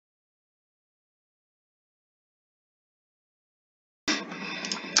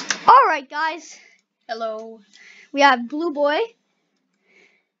Alright, guys. Hello. We have Blue Boy.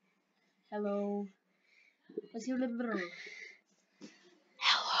 Hello. What's your little?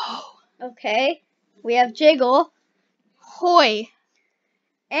 Hello. Okay. We have Jiggle. Hoy.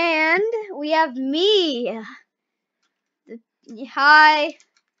 And we have me. Hi.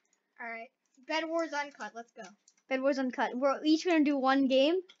 Alright. Bed Wars Uncut. Let's go. Bed Wars Uncut. We're each going to do one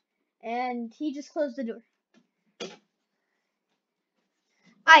game. And he just closed the door.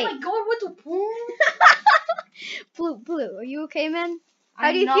 Oh my god, what the pool? Blue, are you okay, man?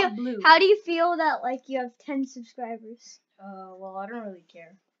 I'm do you not feel? blue. How do you feel that like you have 10 subscribers? Well, I don't really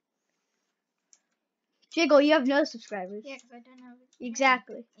care. Jiggle, you have no subscribers. Yeah, because I don't have it.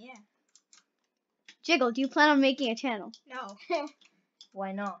 Exactly. Yeah. Jiggle, do you plan on making a channel? No.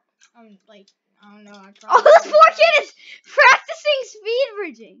 Why not? Like, I don't know. I Oh, probably this poor kid is practicing speed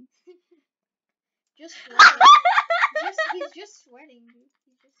bridging. Just sweating. He's just sweating, dude.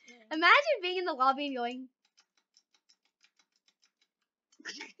 He's just sweating. Imagine being in the lobby and going.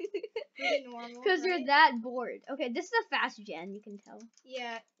 Pretty normal. Because you're right? that bored. Okay, this is a fast gen, you can tell.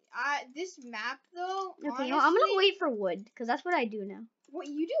 Yeah. This map though. Okay, honestly, you know, I'm gonna wait for wood, because that's what I do now. What,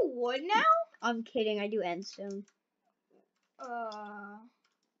 you do wood now? I'm kidding, I do endstone. I'm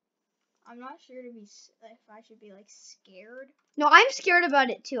not sure to be if I should be like scared. No, I'm scared about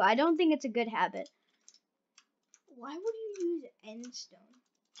it too. I don't think it's a good habit. Why would you use endstone?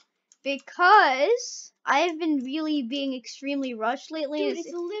 Because I've been really being extremely rushed lately. Dude,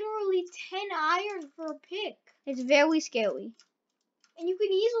 it's literally 10 iron for a pick. It's very scary. And you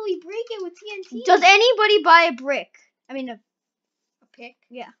can easily break it with TNT. Does anybody buy a brick? I mean, A pick?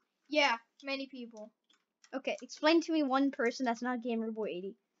 Yeah. Yeah, many people. Okay, explain to me one person that's not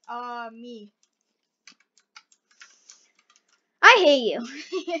GamerBoy80. Me. I hate you.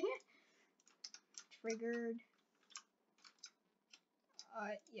 Triggered.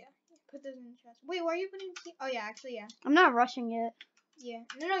 Yeah. Put those in the chest. Wait, why are you putting oh yeah, actually, yeah. I'm not rushing it. Yeah.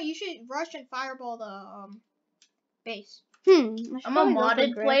 No, you should rush and fireball the, base. I'm I'm a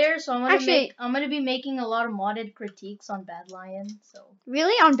modded player, so I'm gonna be making a lot of modded critiques on Bad Lion. So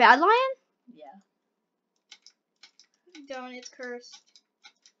Really? On Bad Lion? yeah. Don't, it's cursed.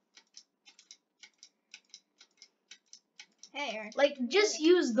 Hey, Aaron. Like, just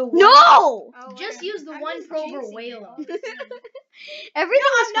use the one. No! Oh, Just use the one Prober Whale.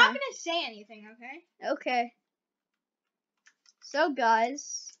 Everything is I'm not fine. gonna say anything, okay? Okay. So,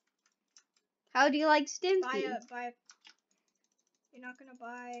 guys, how do you like Stimpy? Buy. You're not gonna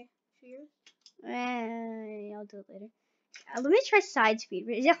buy fears? I'll do it later. Let me try side speed.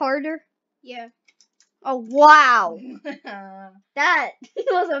 Is it harder? Yeah. Oh, wow. That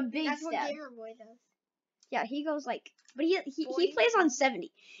was a big That's step. what GamerBoy does. Yeah, he goes like, but he 40. plays on 70.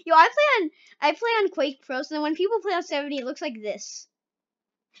 Yo, I play on Quake Pro, so then when people play on 70, it looks like this.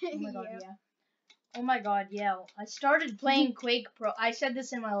 Oh my god, yeah. Oh my god, yeah. I started playing Quake Pro. I said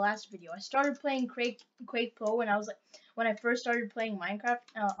this in my last video. I started playing Quake Pro when I first started playing Minecraft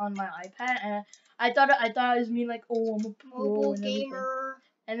on my iPad, and I thought it was me like, oh, I'm a pro Mobile and gamer. everything.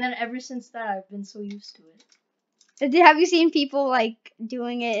 And then ever since that, I've been so used to it. Have you seen people like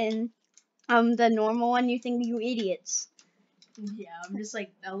doing it in the normal one? You think you idiots. Yeah, I'm just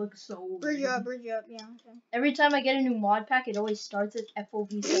like, that looks so Bridge weird. up, yeah, okay. Every time I get a new mod pack, it always starts at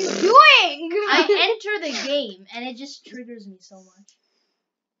FOV7. What are you doing? I enter the game, and it just triggers me so much.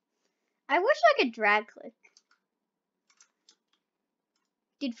 I wish I could drag click.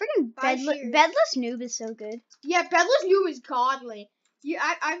 Dude, freaking Bedless Noob is so good. Yeah, Bedless Noob is godly.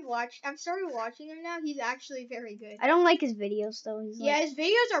 I've started watching him now. He's actually very good. I don't like his videos though. His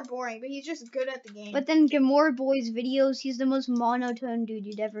videos are boring, but he's just good at the game. But then Gamora Boy's videos, he's the most monotone dude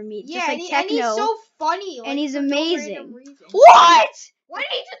you'd ever meet. Yeah, just like and he's Techno. so funny. Like, and he's for no amazing. random reason. What? Why did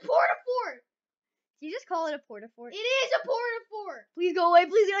he just port a fort? Did you just call it a porta-fort? It is a fort. Please go away,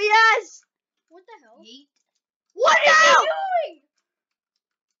 please go. Yes! What the hell? Yeet. What is he doing?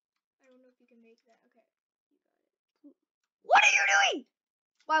 I don't know if you can make that. Okay. What are you doing?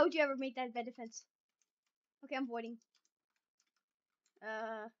 Why would you ever make that bed defense? Okay, I'm voiding.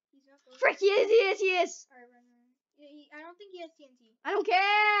 He's not going. Frick, he is. Alright, run. Yeah, I don't think he has TNT. I don't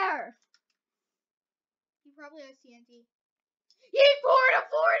care. He probably has TNT. He's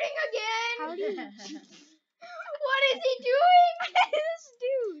porta-forting again. How do you... What is he doing? This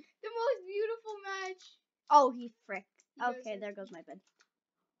dude. The most beautiful match. Oh, he frick. He goes Okay, in. there goes my bed.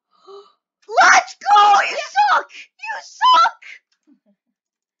 Let's go! You suck! You suck!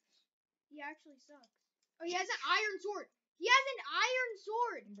 He actually sucks. Oh, he has an iron sword. He has an iron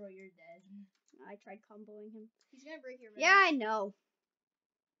sword. Bro, you're dead. I tried comboing him. He's gonna break your bed. Yeah, I know.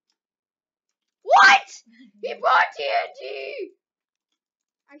 What? He brought TNT!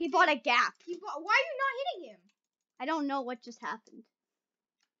 He bought a gap. Why are you not hitting him? I don't know what just happened.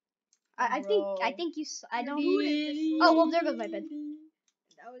 Oh, I think you. I don't. Dude, Oh well, there goes my bed.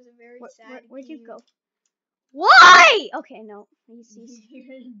 that was a very sad. Where'd you go? Why? Okay, no. He's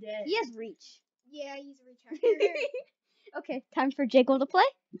You're dead. he has reach. Yeah, he's a retard. Okay, time for Jiggle to play.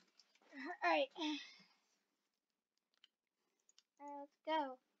 Alright. Let's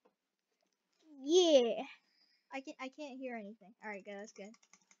go. Yeah. I can't hear anything. Alright, good, that's good.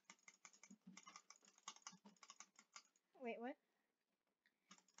 Wait, what?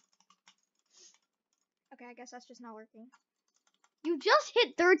 Okay, I guess that's just not working. You just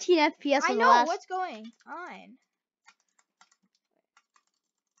hit 13 FPS. I in know, the last... what's going on?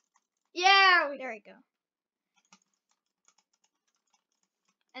 Yeah. There we go.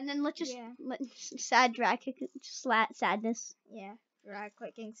 And then let's just Yeah. let sad drag kick sadness. Yeah, right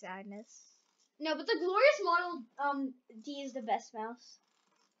clicking sadness. No, but the glorious model D is the best mouse.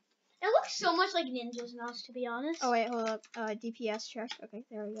 It looks so much like Ninja's mouse, to be honest. Oh wait, hold up. DPS check. Okay,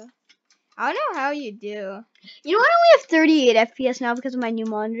 there we go. I don't know how you do. You know, I only have 38 FPS now because of my new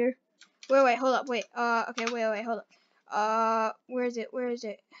monitor. Wait, hold up. Wait. Okay, wait, hold up. Where is it? Where is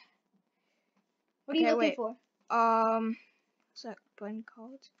it? What are you Okay, looking wait. for? What's that button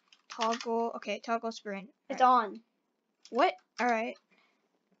called? Toggle. Okay, toggle sprint. It's Alright. on. What? Alright.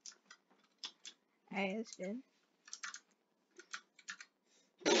 Alright, that's good.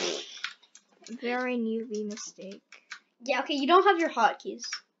 Very newbie mistake. Yeah, okay, you don't have your hotkeys.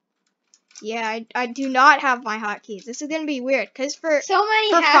 Yeah, I do not have my hotkeys. This is gonna be weird, cause for So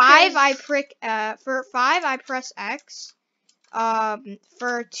many for hackers. 5 I press X.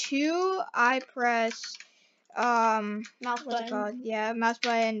 For 2 I press mouse what's button. it called? Yeah, mouse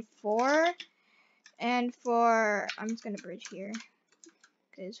button 4. And for I'm just gonna bridge here,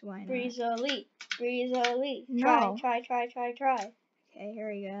 cause why not? Breeze elite. Breeze elite. No. Try. Okay, here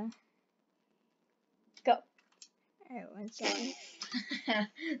we go. Go. Alright, 1 second.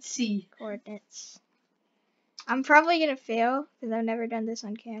 See. Coordinates. I'm probably gonna fail because I've never done this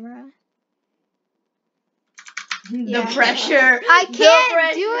on camera. Yeah. The pressure. I The can't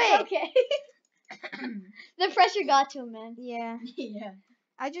pressure. do it. Okay. The pressure got to him, man. Yeah, Yeah.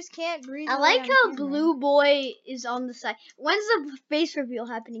 I just can't breathe. I away like on how camera. Blue Boy is on the side. When's the face reveal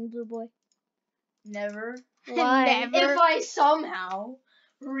happening, Blue Boy? Never. Why? Never. If I somehow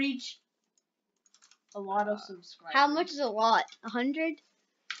reach a lot of subscribers. How much is a lot? 100?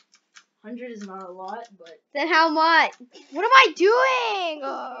 100 is not a lot, but Then how much? What am I doing?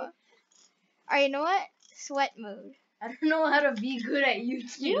 Alright, you know what? Sweat mode. I don't know how to be good at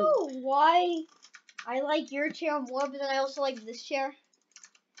YouTube. You know why I like your chair more, but then I also like this chair?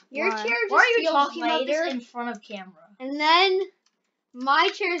 Your Why? chair just Why are you feels talking about lighter, this in front of camera? and then my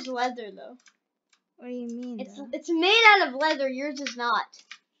chair's leather though. What do you mean? though? It's made out of leather. Yours is not.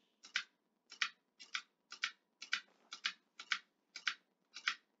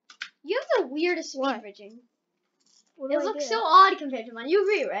 You have the weirdest speed What? bridging. What do It I looks do? so odd compared to mine. You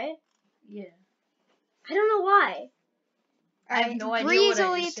agree, right? Yeah. I don't know why. I have no idea what I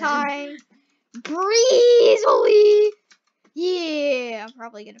Breezily just said. time. Breezily. Yeah, I'm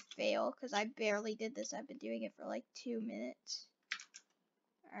probably gonna fail because I barely did this. I've been doing it for like 2 minutes.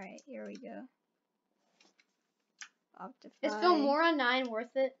 Alright, here we go. Optify. Is Filmora 9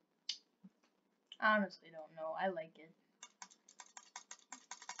 worth it? I honestly don't know. I like it.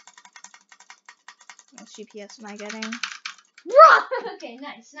 What GPS am I getting? Okay,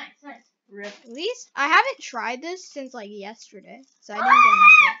 nice. Rip. At least I haven't tried this since like yesterday, so I didn't get an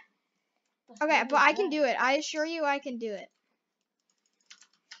idea. Okay, but I can do it. I assure you I can do it.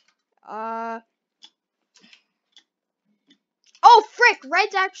 Oh frick!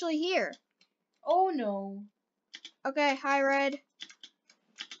 Red's actually here. Oh no. Okay, hi Red.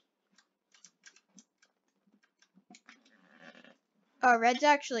 Oh, Red's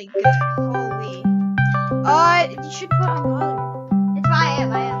actually good. Holy. You should put on volume. It's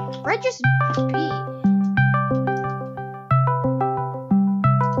fine, I am. Red just beat.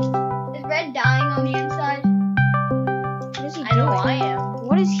 Is Red dying on the inside? What is he I know doing? I am.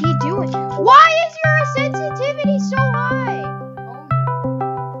 What is he doing? Why is your sensitivity so high? Oh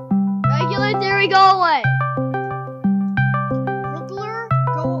no. Regular theory, go away. Regular,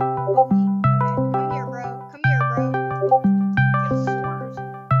 go. Okay, come here, bro. Come here, bro. Get swords.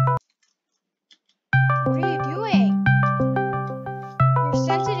 What are you doing? Your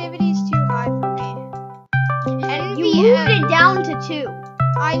sensitivity is too high for me. You moved it down to 2.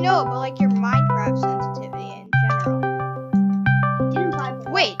 I know, but like your Minecraft sensitivity in general. You didn't buy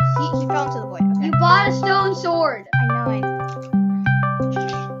one. Wait, he fell into the void. Okay. You bought a stone sword. I know. I know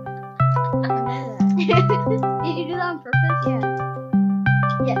that. Did you do that on purpose? Yeah.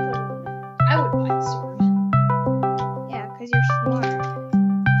 Yeah, totally. I would buy a sword. Yeah, because you're smart. I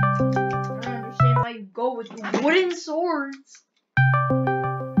don't understand why you go with wooden swords.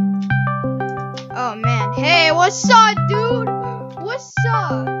 Oh man. Hey, what's up, dude? What's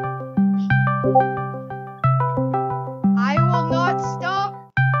up? I will not stop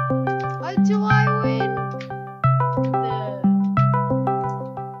until I win.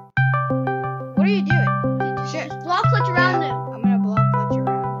 What are you doing? Shit. Just block clutch around him. I'm gonna block clutch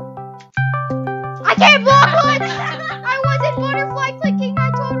around him. I can't block clutch! I wasn't butterfly clicking,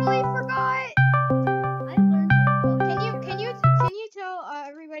 I totally forgot. I learned how to block. Can you tell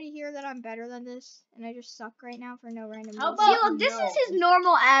everybody here that I'm better than this and I just suck right now for no random How reason? See, about look, this no? is his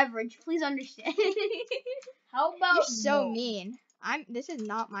normal average. Please understand. How about You're so no? mean. This is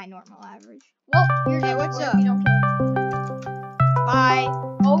not my normal average. Well, you're Hey, dead what's for it up? if you don't kill him. Bye.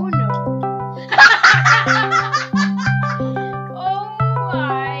 Oh no. Oh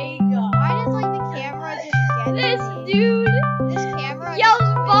my god. Why does like the camera just get This me? dude This camera yells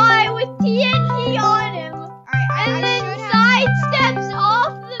just bye with TNT on him, Alright, I and then should have sidesteps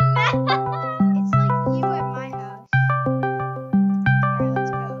off the map. It's like you at my house. Alright,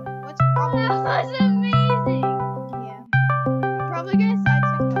 let's go. What's the problem? That was amazing. Yeah. I'm probably gonna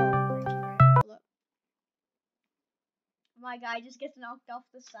sidestep over. Alright, hold up. My guy just gets knocked off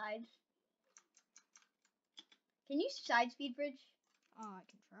the side. Can you side speed bridge? Oh, I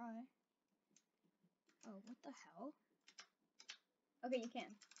can try. Oh, what the hell? Okay, you can.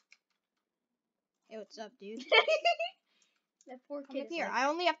 Hey, what's up, dude? That poor Come kid. up is here. like- I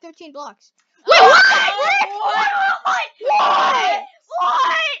only have 13 blocks. Wait, Oh, what? what?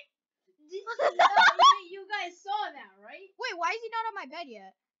 What? You guys saw that, right? Wait, why is he not on my bed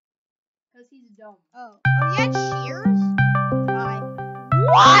yet? Because he's dumb. Oh. Oh, he had shears? Bye.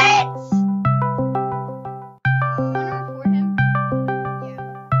 What? Uh, Wanna report him? yeah.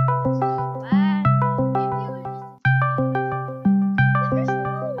 Bad. There's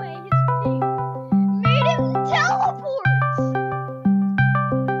no way his ping made him teleport.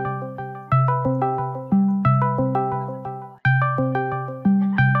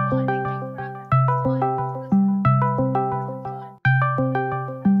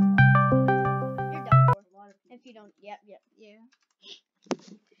 You're done for. If you don't, yep. Yeah.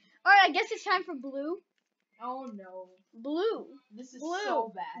 Alright, I guess it's time for Blue. Oh no. Blue. This is Blue.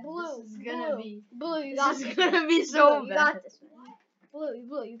 so bad. Blue. This is gonna Blue. be. Blue, you got This this. is gonna be Blue, so you bad. got this, man.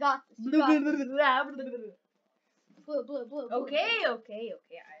 Blue, you got this. You got this. Blue. Okay,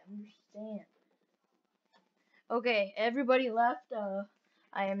 I understand. Okay, everybody left.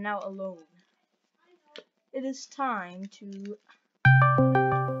 I am now alone. It is time to.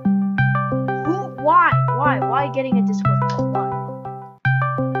 Why getting a Discord call? Why?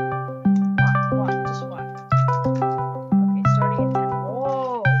 Just why? Okay, starting in 10.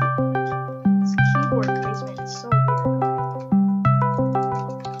 Whoa! This keyboard placement is so weird.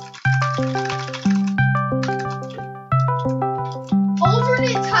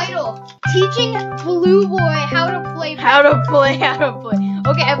 Alternate title. Teaching Blue Boy how to play. How to play.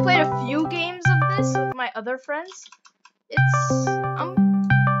 Okay, I played a few games of this with my other friends. I'm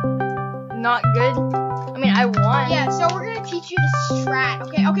not good. I mean, I won. Yeah, so we're gonna teach you the strat.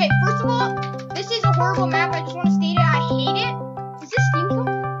 Okay, first of all, this is a horrible map. I just want to state it. I hate it. Is this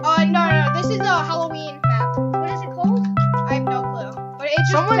steampunk? No. This is a Halloween map. What is it called? I have no clue. But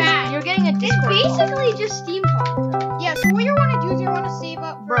it's just bad. You're getting a It's Discord call. basically just steampunk. Yeah, so what you want to do is you want to save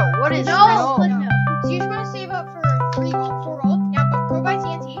up for... Bro, what is No, this? no. So you just want to save up for 4 gold. Now go buy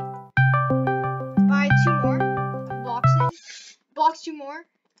TNT. Buy 2 more. Blocks in. Blocks 2 more.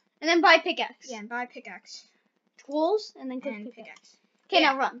 And then buy pickaxe. Yeah, and buy pickaxe. Tools, and then click And pickaxe. pickaxe. Okay,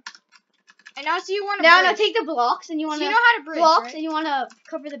 Yeah. now run. And now so you want to Now take the blocks, and you want So to you know how to bridge, blocks, right? and you want to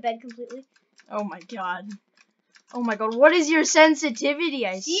cover the bed completely. Oh my god. What is your sensitivity?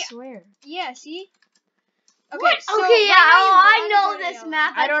 I See? swear. Yeah, see? Okay, What? so Okay, yeah, right now you I wanna know go to this yellow.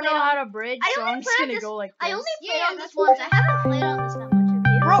 map. I don't know played how on- to bridge, I so only I'm just played on gonna this- go like I this. only played Yeah, on this that's once. I fine. haven't played on this that much.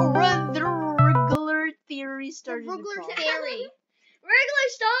 Have you? Bro, the regular theory The started to regular call. theory. Regular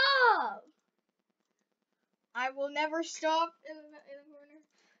stop. I will never stop in the corner.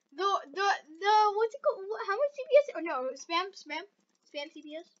 The what's it called? How much CPS? Oh no, spam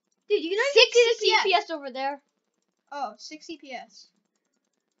CPS. Dude, you can 6 see the CPS. CPS over there. Oh, 6 CPS.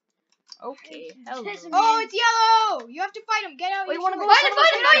 Okay, hello. This is- Oh, it's yellow. You have to fight him. Get out. Wait, your you wanna sword. go Find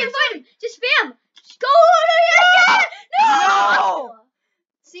him! Find him! Just spam. Just go! No! No!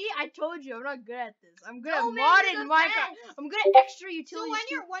 See, I told you I'm not good at this. I'm good No, at man, modded you're the Minecraft. best. I'm good at extra So utilities. when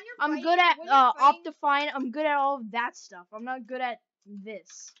too. you're I'm fighting, good at when you're fighting, Optifine. I'm good at all of that stuff. I'm not good at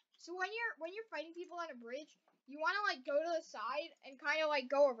this. So when you're fighting people on a bridge, You want to like go to the side and kind of like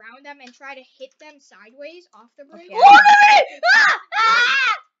go around them and try to hit them sideways off the bridge. Okay. What?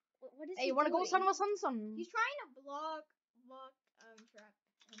 What is Hey, he you wanna go doing? son? He's trying to block trap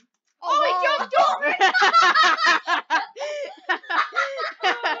him. Oh, he jumped over.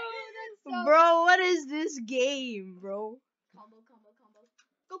 Bro, what is this game, bro? Combo.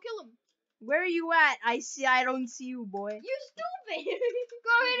 Go kill him. Where are you at? I don't see you, boy. You stupid.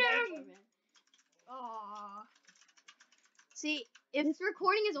 Go hit him. Aww. See, If this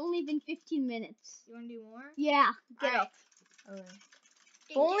recording has only been 15 minutes. You want to do more? Yeah. Get Alright. up.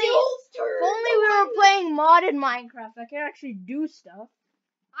 If only we were playing modded Minecraft, I could actually do stuff.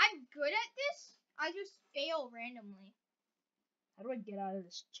 I'm good at this. I just fail randomly. How do I get out of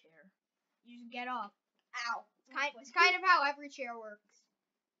this chair? You just get up. Ow. It's kind of how every chair works.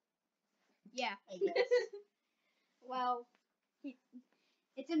 Yeah. I guess. Well,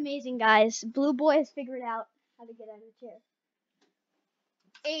 it's amazing, guys. Blue Boy has figured out how to get out of the chair.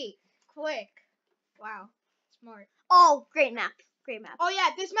 8. Click. Wow. Smart. Oh, great map. Great map. Oh yeah,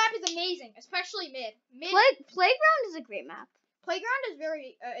 this map is amazing, especially mid. Playground is a great map. Playground is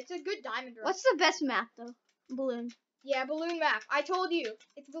very. It's a good diamond rush. What's the best map though? Balloon. Yeah, balloon map. I told you,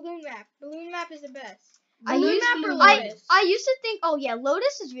 it's balloon map. Balloon map is the best. I Balloon used map or to- Lotus? I used to think, oh yeah,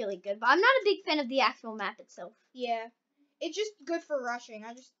 Lotus is really good, but I'm not a big fan of the actual map itself. Yeah, it's just good for rushing.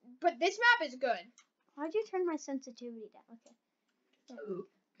 But this map is good. Why'd you turn my sensitivity down? Okay.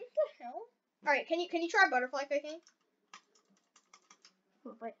 What the hell? All right, can you try butterfly clicking?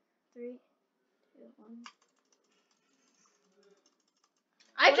 Oh, wait. 3, 2, 1.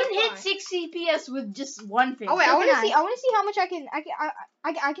 I can Butterfly. hit 6 CPS with just one finger. Oh wait, So I want can to see. I want to see how much I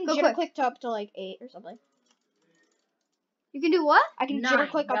can Go jitter quick. click to up to like 8 or something. You can do what? I can 9. jitter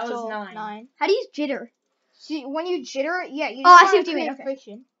click up That was to 9. 9. How do you jitter? See, when you jitter, yeah, you. Oh, I just see wanna what you mean, create okay.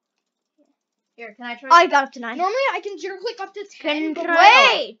 friction. Here, can I try? Oh, I got up to 9. Normally I can jitter click up to 10. But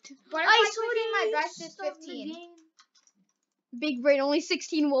Wait! butterfly clicking my the best is 15. Big brain, only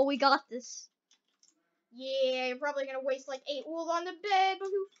 16. Well, we got this. Yeah, you're probably gonna waste like 8 wool on the bed, but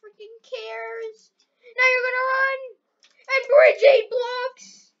who freaking cares? Now you're gonna run and bridge 8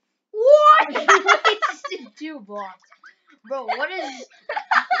 blocks. What? Wasted 2 blocks. Bro, what is...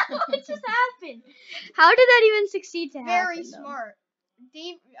 What just happened? How did that even succeed to happen? Very though? smart.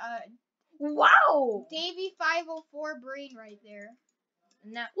 Wow! Davey 504 brain right there.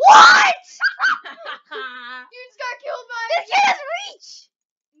 No. What? You just got killed by. This kid has reach.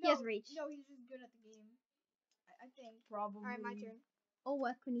 No, He has reach. No, he's just good at the game. I think. Probably. Alright, my turn. Oh,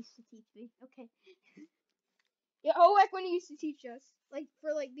 Equin used to teach me. Okay. Yeah, Oek when he used to teach us, for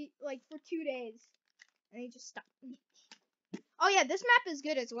 2 days, and he just stopped. Oh yeah, this map is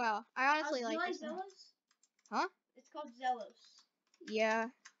good as well. I honestly like this map. Huh? It's called Zelos. Yeah.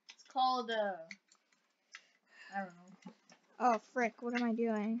 It's called, I don't know. Oh frick, what am I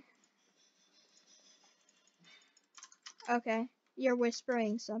doing? Okay, you're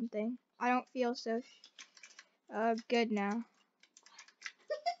whispering something. I don't feel so good now.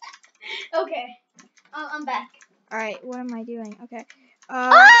 Okay. I'm back. All right, what am I doing? Okay.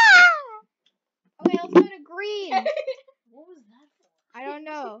 Ah! Okay, let's go to green. What was that for? I don't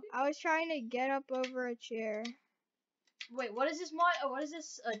know. I was trying to get up over a chair. Wait, what is this mod? Oh, what is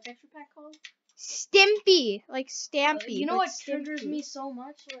this texture pack called? Stimpy, like Stampy. You know but what triggers Stimpy. me so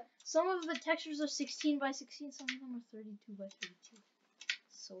much? Some of the textures are 16 by 16, some of them are 32 by 32.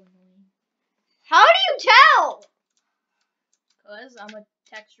 So annoying. How do you tell? Cause I'm a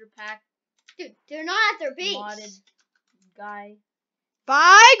texture pack Dude, they're not at their base. modded guy.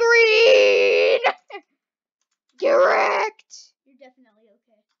 Bye, green. Get wrecked. You're definitely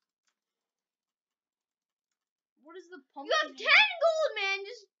okay. What is the You pumpkin? have 10 gold, man.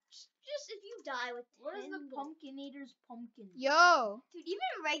 Just if you die with 10 What is the gold. pumpkin eater's pumpkin? Yo. Dude,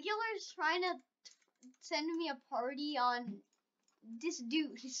 even regulars trying to send me a party on this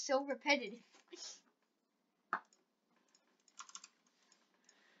dude. He's so repetitive.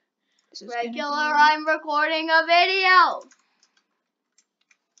 This is gonna Regular, be- I'm recording a video.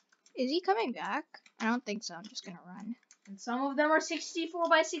 Is he coming back? I don't think so. I'm just gonna run. And some of them are 64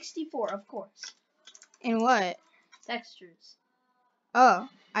 by 64, of course. And what? Textures. Oh,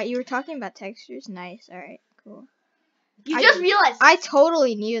 you were talking about textures. Nice. All right. Cool. You I- just realized. I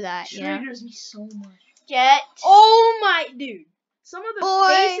totally knew that. Yeah. Triggers me so much. Get. Oh my dude! Some of the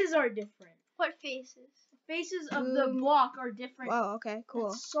Boy. faces are different. What faces? Faces of the Boom. block are different. Whoa. Okay. Cool.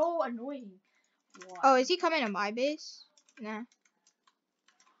 That's so annoying. Why? Oh, is he coming to my base? Nah.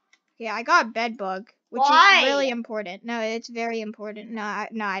 Yeah, I got bed bug, which Why? is really important. No, it's very important. No,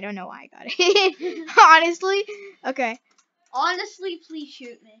 I don't know why I got it. Honestly. Okay. Honestly, please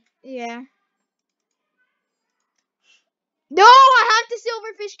shoot me. Yeah. No, I have to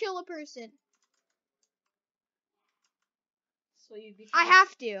silverfish kill a person. So you become I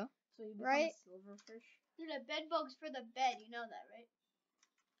have to. So you become right? a silverfish. Dude, a bed bug's for the bed. You know that, right?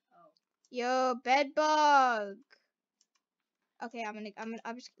 Yo, bed bug. Okay,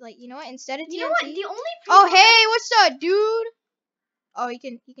 I'm just like, you know what? Instead of TNT. You know what? The only Oh, people hey, what's up, dude? Oh, you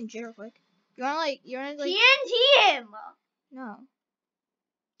can jiggle quick. You wanna like TNT him. no.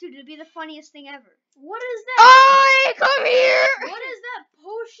 Dude, it'd be the funniest thing ever. What is that? Oh, hey, come here. What is that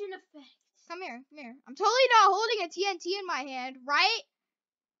potion effect? Come here. I'm totally not holding a TNT in my hand, right?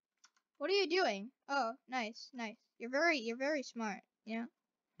 What are you doing? Oh, nice. You're very smart. Yeah.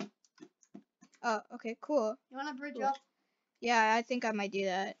 Oh, okay, cool. You wanna bridge Cool. up? Yeah, I think I might do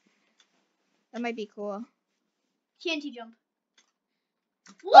that. That might be cool. TNT jump.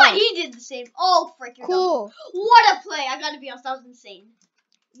 What? Oh. He did the same. Oh, frick, you're Cool. dumb. What a play. I gotta be honest, that was insane.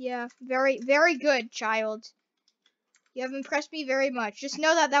 Yeah, very good, child. You have impressed me very much. Just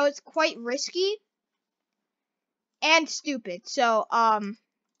know that was quite risky and stupid. So,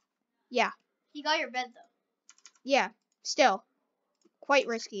 yeah. He got your bed, though. Yeah, still quite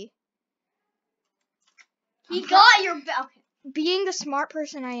risky. He got your bed. Okay. Being the smart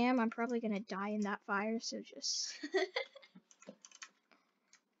person I am, I'm probably gonna die in that fire, so just...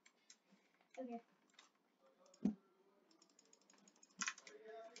 Okay.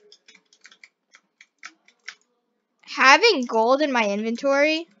 Having gold in my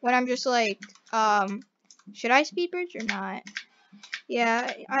inventory when I'm just like, should I speed bridge or not?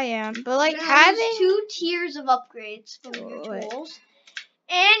 Yeah, I am. But like You're gonna having lose 2 tiers of upgrades from your Wait. tools.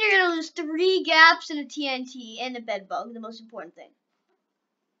 And you're gonna lose 3 gaps in a TNT and a bed bug, the most important thing.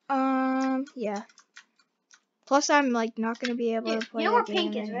 yeah. Plus I'm like not gonna be able to play you know where the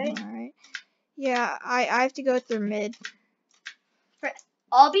game pink is, anymore, right? right? Yeah, I have to go through mid.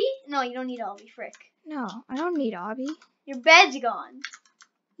 Obby? No, you don't need Obby, frick. No, I don't need obby. Your bed's gone.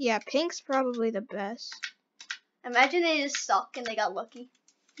 Yeah, pink's probably the best. Imagine they just suck and they got lucky.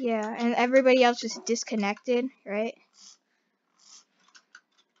 Yeah, and everybody else just disconnected, right?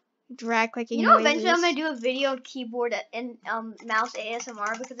 Drag clicking You know, noises. eventually I'm gonna do a video of keyboard and mouse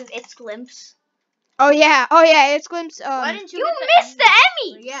ASMR because of its glimpse. Oh yeah, it's glimpse. Why didn't You get missed the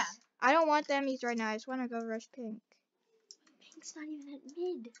Emmys! Yeah. I don't want the Emmys right now. I just want to go rush pink. Pink's not even at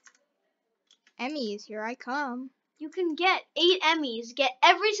mid. Emmys, here I come. You can get 8 Emmys, get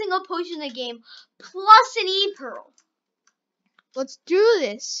every single potion in the game, plus an E-Pearl. Let's do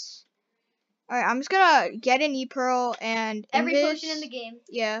this. Alright, I'm just gonna get an E-Pearl and Every invis. potion in the game.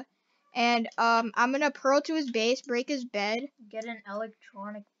 Yeah. And I'm gonna pearl to his base, break his bed, Get an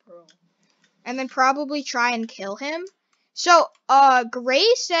electronic pearl. and then probably try and kill him. So, Gray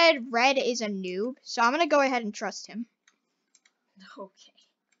said Red is a noob, so I'm gonna go ahead and trust him. Okay.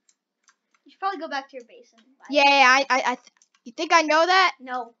 You should probably go back to your base and buy Yeah, you think I know that?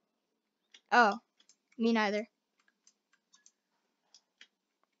 No. Oh, me neither.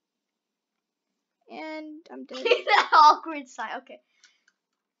 And I'm dead. That awkward sign. Okay.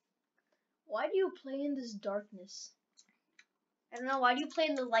 Why do you play in this darkness? I don't know. Why do you play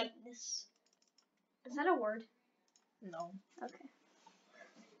in the lightness? Is that a word? No. Okay.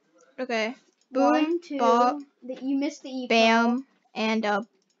 Okay. Boom, 1, 2. bop, You missed the E. bam, and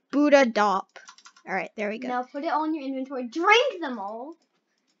Buddha dop. Alright, there we go. Now put it all in your inventory. Drink them all.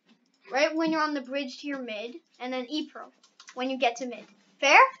 Right when you're on the bridge to your mid, and then E-Pro when you get to mid.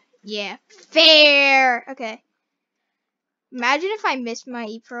 Fair? Yeah. Fair! Okay. Imagine if I missed my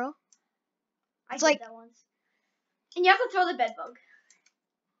E-Pro. I It's did like- that once. And you have to throw the bed bug.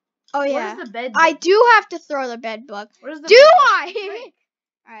 Oh yeah. What is the bed? I do have to throw the bed bug. What is the Do bed bug? I? Right.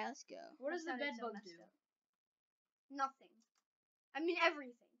 Alright, let's go. What does the bed bug do? Nothing. I mean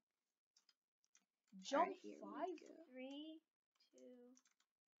everything. Jump Alright, here we 5? go. 3,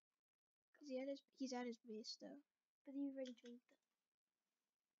 2. He's at his base though. But you already drank them.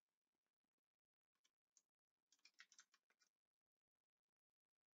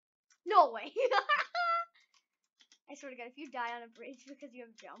 No way. I swear to God, if you die on a bridge because you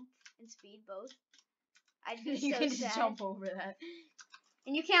have jump and speed both, I'd be You so can sad. just jump over that.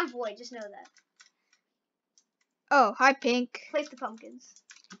 And you can't void, just know that. Oh, hi Pink. Place the pumpkins.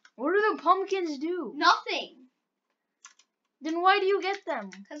 What do the pumpkins do? Nothing. Then why do you get them?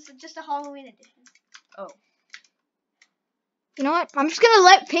 Because it's just a Halloween edition. Oh. You know what? I'm just gonna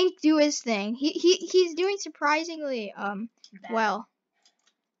let Pink do his thing. He's doing surprisingly Bad. well.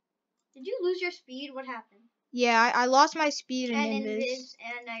 Did you lose your speed? What happened? Yeah, I lost my speed and And invis. invis,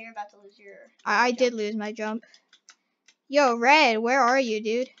 and now you're about to lose your. I jump. did lose my jump. Yo, Red, where are you,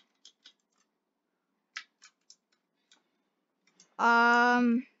 dude?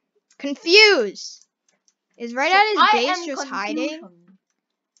 Confused. Is Red So at his I base am just hiding? confusion.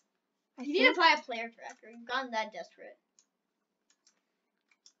 I You need to think- buy a player tracker. You've gotten that desperate.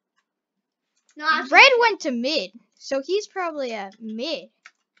 No, actually, Red went to mid, so he's probably at mid.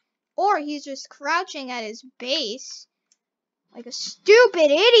 Or he's just crouching at his base like a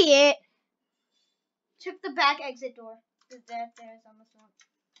stupid idiot. took the back exit door. There's on the front.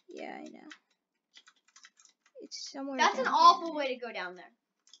 Yeah, I know. It's somewhere. That's an down awful here. way to go down there.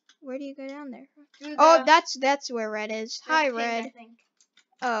 Where do you go down there? Through Oh, the- that's where Red is. the Hi, pig, Red. I think.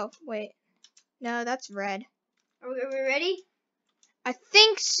 Oh, wait. No, that's Red. Are we ready? I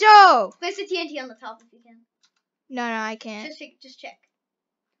think so. Place the TNT on the top if you can. No, I can't. Just check.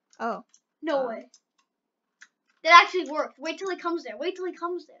 Oh. No way. That actually worked. Wait till he comes there. Wait till he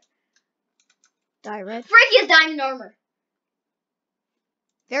comes there. Die, Red. Frankie has diamond armor.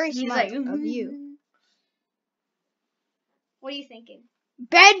 Very He's smart like, of you. What are you thinking?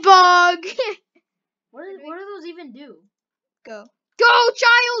 Bedbug! What do those even do? Go. Go,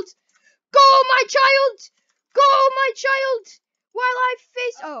 child! Go, my child! Go, my child! While I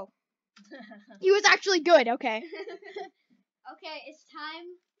face... Oh. He was actually good, okay. Okay, it's time.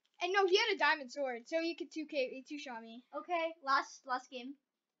 And no, he had a diamond sword, so he could two-shot me. Okay, last game.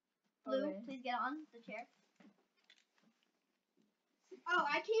 Blue, Okay. please get on the chair. Oh,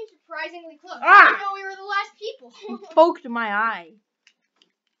 I came surprisingly close. Ah! I didn't know we were the last people. Poked my eye.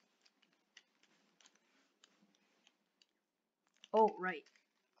 Oh, right.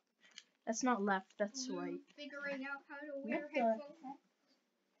 That's not left, that's right. Figuring out how to What wear the headphones.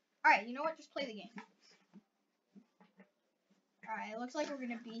 Alright, you know what? Just play the game. Alright, it looks like we're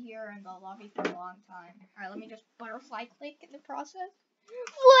gonna be here in the lobby for a long time. Alright, let me just butterfly click in the process.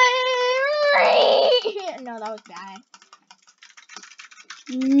 No, that was bad.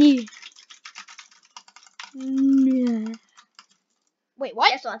 Wait, what?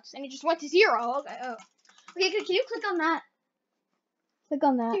 Yes, lots. And it just went to 0. Okay, oh. Okay, can you click on that? Click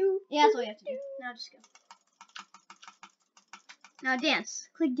on that. Yeah, that's all you have to do. Now just go. Now dance.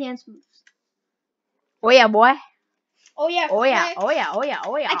 Click dance moves. Oh yeah, boy. Oh yeah, Oh yeah, click. oh yeah, oh yeah,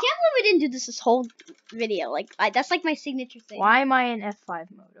 oh yeah. I can't believe we didn't do this whole video. Like, that's like my signature thing. Why am I in F5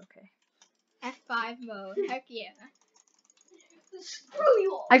 mode? Okay. F5 mode. Heck yeah. Screw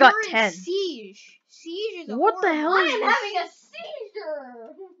you all. I got You're in 10. Siege. Siege is a What the horrible- hell I is am this? having a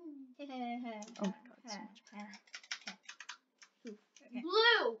seizure. Oh my god, so much.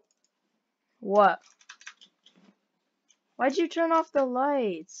 Blue. What? Why'd you turn off the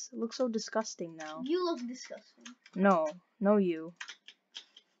lights? It looks so disgusting now. You look disgusting. No, no you.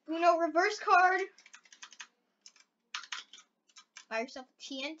 Uno reverse card. Buy yourself a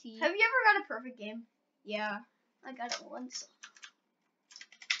TNT. Have you ever got a perfect game? Yeah. I got it once.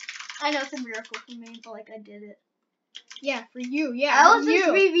 I know it's a miracle for me, but like I did it. Yeah, for you. Yeah. I was for in you.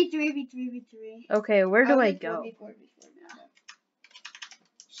 3v3v3v3. Okay, where do was I in go? 4v4.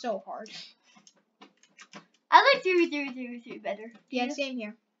 So hard. I like 3v3v3v3 better. Yeah, same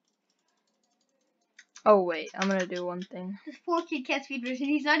here. Oh wait, I'm gonna do one thing. This poor kid can't speed vision.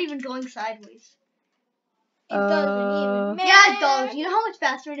 He's not even going sideways. It doesn't even matter. Yeah, it does. You know how much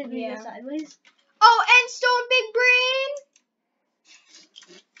faster it is when you Yeah. go sideways? Oh, and Stone Big Brain.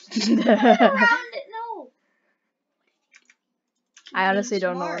 Around it, no. I honestly Being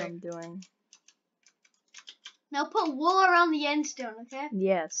don't know what smart. I'm doing. Now put wool around the end stone, okay?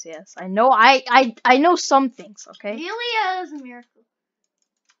 Yes, yes. I know I know some things, okay? Really? That's a miracle.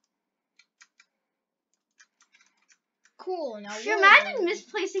 Cool. Now. Sure, imagine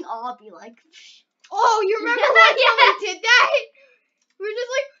misplacing Obby, like. Oh, you remember one time we did that? We were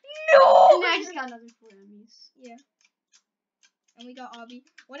just like, no. And then I just got another 4 enemies. Yeah. And we got Obby.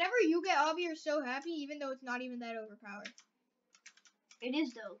 Whenever you get Obby, you're so happy, even though it's not even that overpowered. It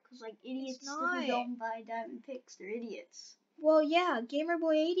is though, cause like idiots who not. don't buy diamond picks, they're idiots. Well, yeah,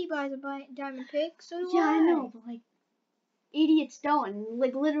 Gamerboy80 buys a diamond pick, so do Yeah, I know, but like idiots don't. And,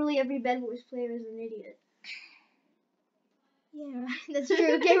 like literally every Bed Wars player is an idiot. Yeah, that's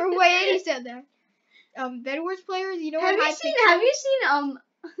true. Gamerboy80 said that. Bed Wars players, you know what?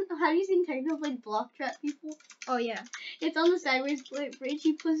 Have you seen Technoblade block trap people? Oh yeah. It's on the sideways bridge.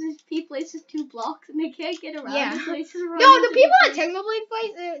 He places 2 blocks and they can't get around. Yeah. The places No, around the into people at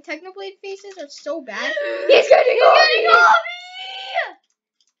place. Technoblade faces are so bad. He's getting Obby!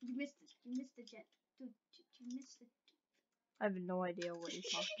 You missed it. You missed the jet. Dude, you missed it. I have no idea what you're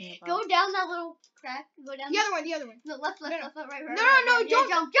talking about. Go down that little crack. Go down. The other one. No, left, No, right, right. No, no, yeah,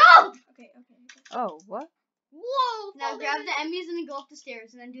 don't. jump. Okay. Oh, what? Whoa. Now grab the enemies and then go up the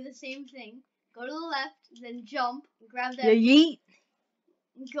stairs and then do the same thing. Go to the left, then jump, grab the Yeet.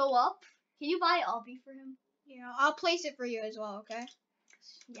 and go up. Can you buy Obby for him? Yeah, I'll place it for you as well, okay?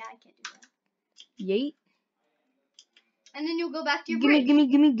 Yeah, I can't do that. Yeet. And then you'll go back to your Gimme, bridge. gimme,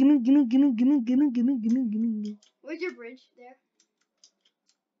 gimme, gimme, gimme, gimme, gimme, gimme, gimme, gimme, gimme. Where's your bridge? There.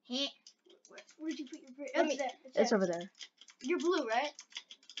 Where'd you put your bridge? Let me- It's there. It's over there. You're blue, right?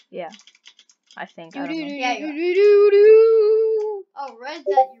 Yeah. I think. I don't know. Yeah, you are. Do-do-do-do-do-do. Oh, red's at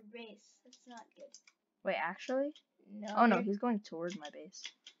your base. That's not good. Wait, actually? No. Oh no, he's going towards my base.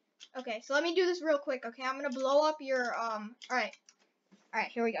 Okay, so let me do this real quick. Okay, I'm gonna blow up your All right,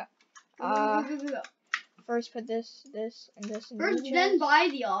 here we go. Go. First put this, and this, and First, this. then buy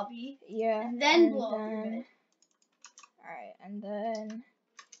the obby. Yeah. And then blow up your bed. Alright, and then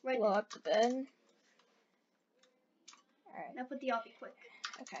Right blow there. up the bed. Alright, Now put the obby quick.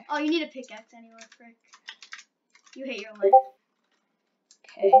 okay. Oh, you need a pickaxe anyway, frick. You hate your life.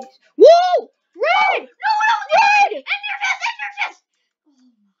 Okay. Whoa! Red! No, Red! End your chest! Oh my.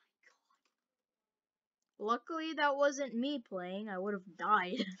 Luckily, that wasn't me playing. I would have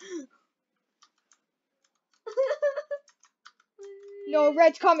died. No,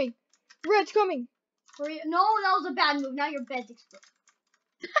 red's coming. Red's coming. Hurry. No, that was a bad move. Now your bed's exploded.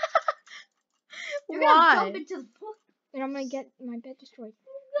 You're gonna Why? jump into the pool. And I'm gonna get my bed destroyed.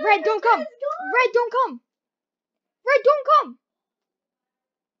 Red, don't come! Red, don't come! Red, don't come!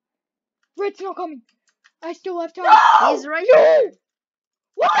 Red's not coming. I still have time. He's right No! there.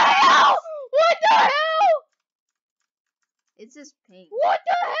 What the hell? What the hell? It's his paint. What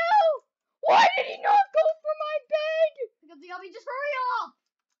the hell? Why did he not go for my bed? Pick up the obby. Just hurry up!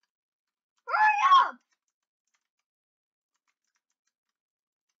 Hurry up!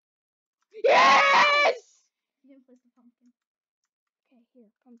 Yes! You didn't place the pumpkin. Okay,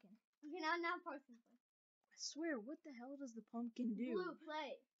 here, pumpkin. Okay, now pumpkin. I swear, what the hell does the pumpkin do? Blue,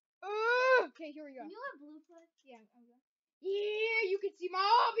 play. Okay, here we go. Can you let blue play? Yeah, I'm good. Yeah, you can see my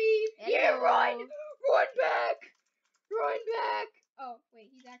hobby. Yeah, Hello. run! Run back! Run back! Oh, wait,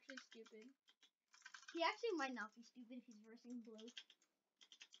 he's actually stupid. He actually might not be stupid if he's versing blue.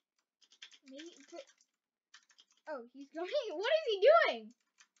 Maybe. Oh, he's going. What is he doing?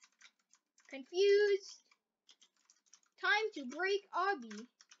 Confused. Time to break obby.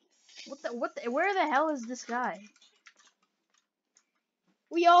 Where the hell is this guy?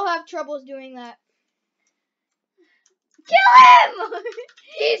 We all have troubles doing that. Kill him!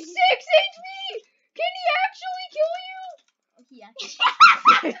 He's 6 HP! Can he actually kill you? Oh, yeah.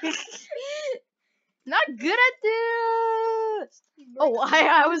 Not good at this. Oh,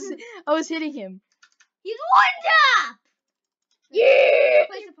 I was hitting him. He's one tap! Yeah!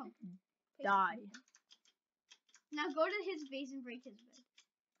 Place the pumpkin. Die. Now go to his base and break his bed.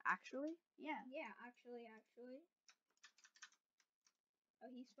 Actually? Yeah. Yeah, actually. Oh,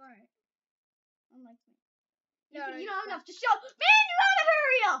 he's smart. Unlike me. No, You no, don't have no. enough to show. Man, you gotta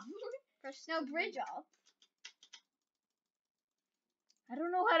hurry up! Press Now the bridge up. I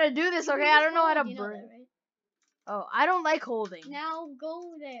don't know how to do this, okay? I don't know how to You know burn. that, right? Oh, I don't like holding. Now go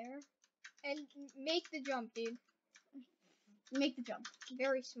there. and make the jump, dude. Make the jump.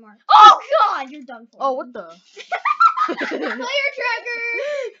 Very smart. Oh god, you're done for. Oh, what the? Player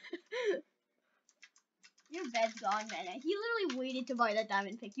tracker! Your bed's gone, man. He literally waited to buy that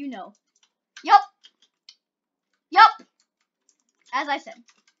diamond pick, you know. Yup. As I said.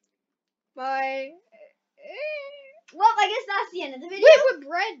 Bye. Well, I guess that's the end of the video. Wait, with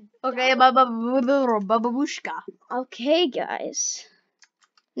bread. Okay, bababushka. Okay, guys.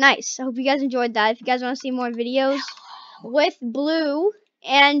 Nice. I hope you guys enjoyed that. If you guys want to see more videos with Blue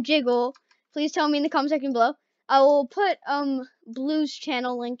and Jiggle, please tell me in the comment section below. I will put Blue's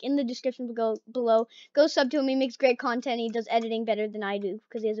channel link in the description below. Go sub to him. He makes great content. He does editing better than I do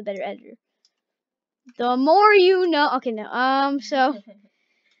because he has a better editor. The more you know. Okay, no. So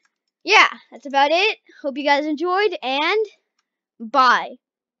yeah, that's about it. Hope you guys enjoyed and bye.